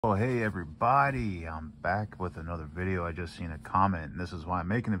Oh, hey everybody, I'm back with another video. I just seen a comment and this is why I'm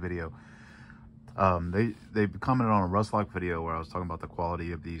making the video. They commented on a Russlock video where I was talking about the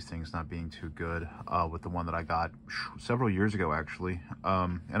quality of these things not being too good with the one that I got several years ago actually.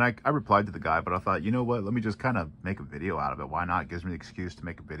 And I replied to the guy, but I thought, you know what, let me just kind of make a video out of it. Why not? It gives me the excuse to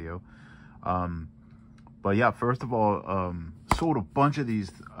make a video. But yeah, first of all, sold a bunch of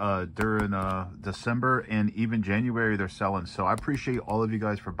these during December, and even January they're selling. So I appreciate all of you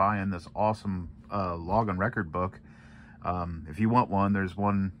guys for buying this awesome log and record book. If you want one, there's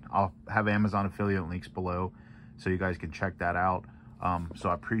one. I'll have Amazon affiliate links below so you guys can check that out. So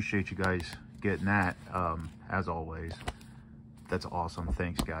I appreciate you guys getting that, as always. That's awesome.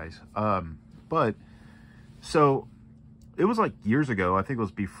 Thanks, guys. But so it was like years ago. I think it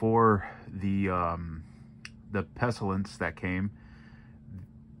was before the pestilence that came.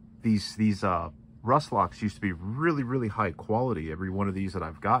 These Russlocks used to be really high quality, every one of these that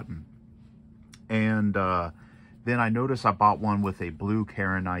I've gotten. And then I noticed I bought one with a blue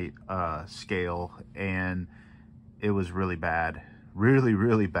Karenite scale, and it was really bad.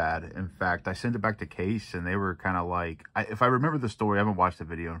 Really bad. In fact, I sent it back to Case and they were kind of like, if I remember the story, I haven't watched the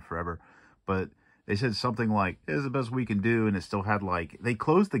video in forever, but they said something like, it's the best we can do. And it still had like, they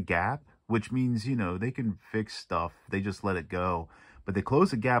closed the gap, which means, you know, they can fix stuff. They just let it go. But they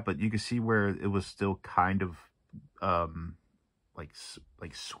closed the gap, but you can see where it was still kind of like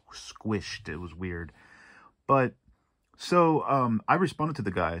squished. It was weird. But so I responded to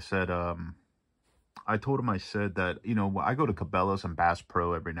the guy. I said, I told him, I said that, you know, I go to Cabela's and Bass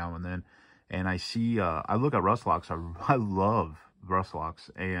Pro every now and then, and I see, I look at Russlocks. I love Russlocks,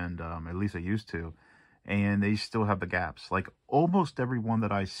 and at least I used to, and they still have the gaps. Like almost every one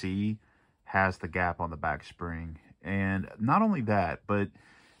that I see has the gap on the back spring. And not only that, but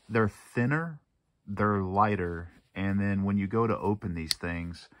they're thinner, they're lighter, and then when you go to open these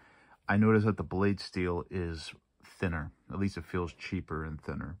things, I notice that the blade steel is thinner. At least it feels cheaper and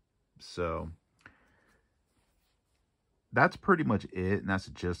thinner. So that's pretty much it, and that's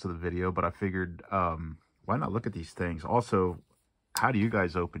the gist of the video. But I figured, why not look at these things? Also, how do you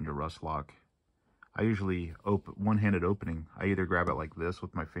guys open your Russlock? I usually open one-handed opening. I either grab it like this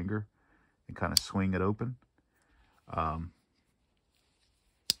with my finger and kind of swing it open. You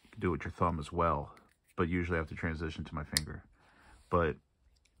can do it with your thumb as well, but usually I have to transition to my finger. But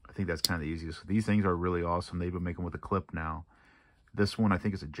I think that's kind of the easiest. These things are really awesome. They've been making with a clip now. This one, I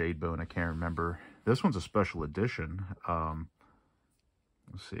think, is a jade bone. I can't remember. This one's a special edition.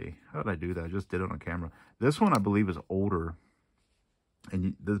 Let's see. How did I do that? I just did it on camera. This one, I believe, is older.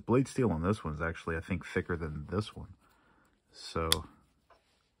 And the blade steel on this one is actually, I think, thicker than this one. So,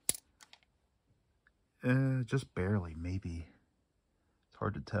 just barely, maybe. It's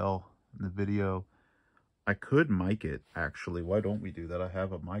hard to tell in the video. I could mic it, actually. Why don't we do that? I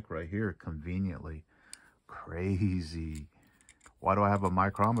have a mic right here, conveniently. Crazy. Why do I have a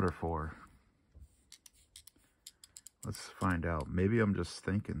micrometer for? Let's find out. Maybe I'm just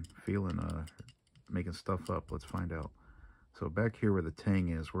thinking, feeling, making stuff up. Let's find out. So back here where the tang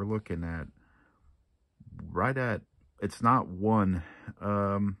is, we're looking at, right at, it's not 1,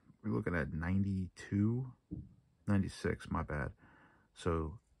 we're looking at 92, 96, my bad.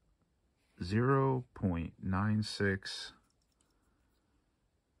 So 0.96.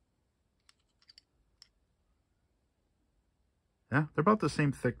 Yeah, they're about the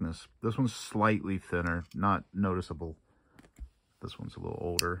same thickness. This one's slightly thinner, not noticeable. This one's a little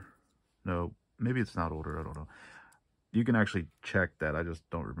older. No, maybe it's not older, I don't know. You can actually check that. I just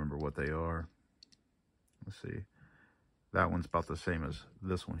don't remember what they are. Let's see. That one's about the same as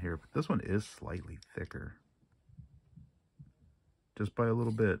this one here, but this one is slightly thicker. Just by a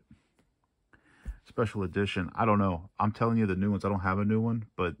little bit. Special edition. I don't know. I'm telling you the new ones. I don't have a new one,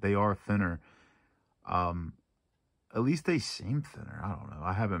 but they are thinner. At least they seem thinner. I don't know.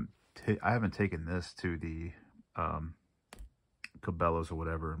 I haven't taken this to the Cabela's or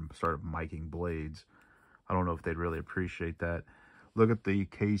whatever and started miking blades. I don't know if they'd really appreciate that. Look at the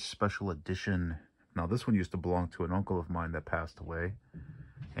Case Special Edition. Now, this one used to belong to an uncle of mine that passed away.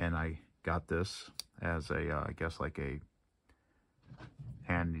 And I got this as a, I guess like a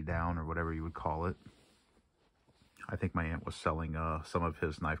hand-me-down or whatever you would call it. I think my aunt was selling some of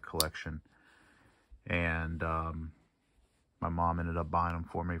his knife collection. And my mom ended up buying them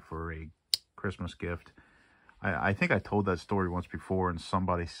for me for a Christmas gift. I think I told that story once before, and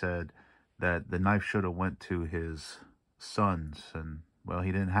somebody said that the knife should have went to his sons, and well,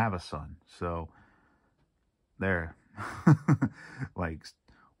 he didn't have a son, so there. Like,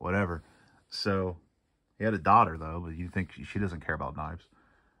 whatever. So he had a daughter though, but you think she doesn't care about knives.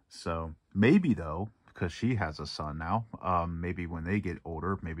 So maybe though, because she has a son now. Maybe when they get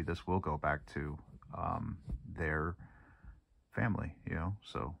older, maybe this will go back to their family, you know,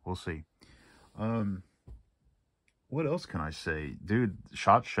 so we'll see. What else can I say? Dude,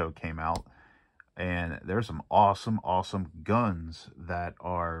 SHOT Show came out, and there's some awesome guns that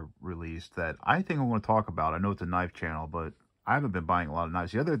are released that I think I want to talk about. I know it's a knife channel, but I haven't been buying a lot of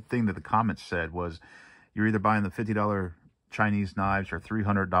knives. The other thing that the comments said was you're either buying the $50 Chinese knives or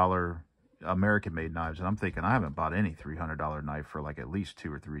 $300 American-made knives, and I'm thinking I haven't bought any $300 knife for like at least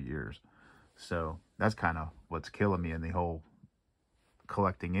 2 or 3 years. So that's kind of what's killing me in the whole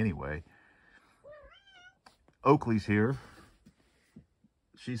collecting anyway. Oakley's here.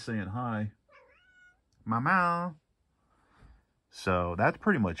 She's saying hi. Mama. So that's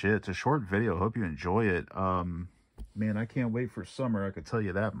pretty much it. It's a short video. Hope you enjoy it. Man, I can't wait for summer. I can tell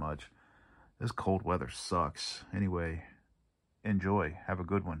you that much. This cold weather sucks. Anyway, enjoy. Have a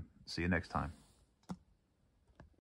good one. See you next time.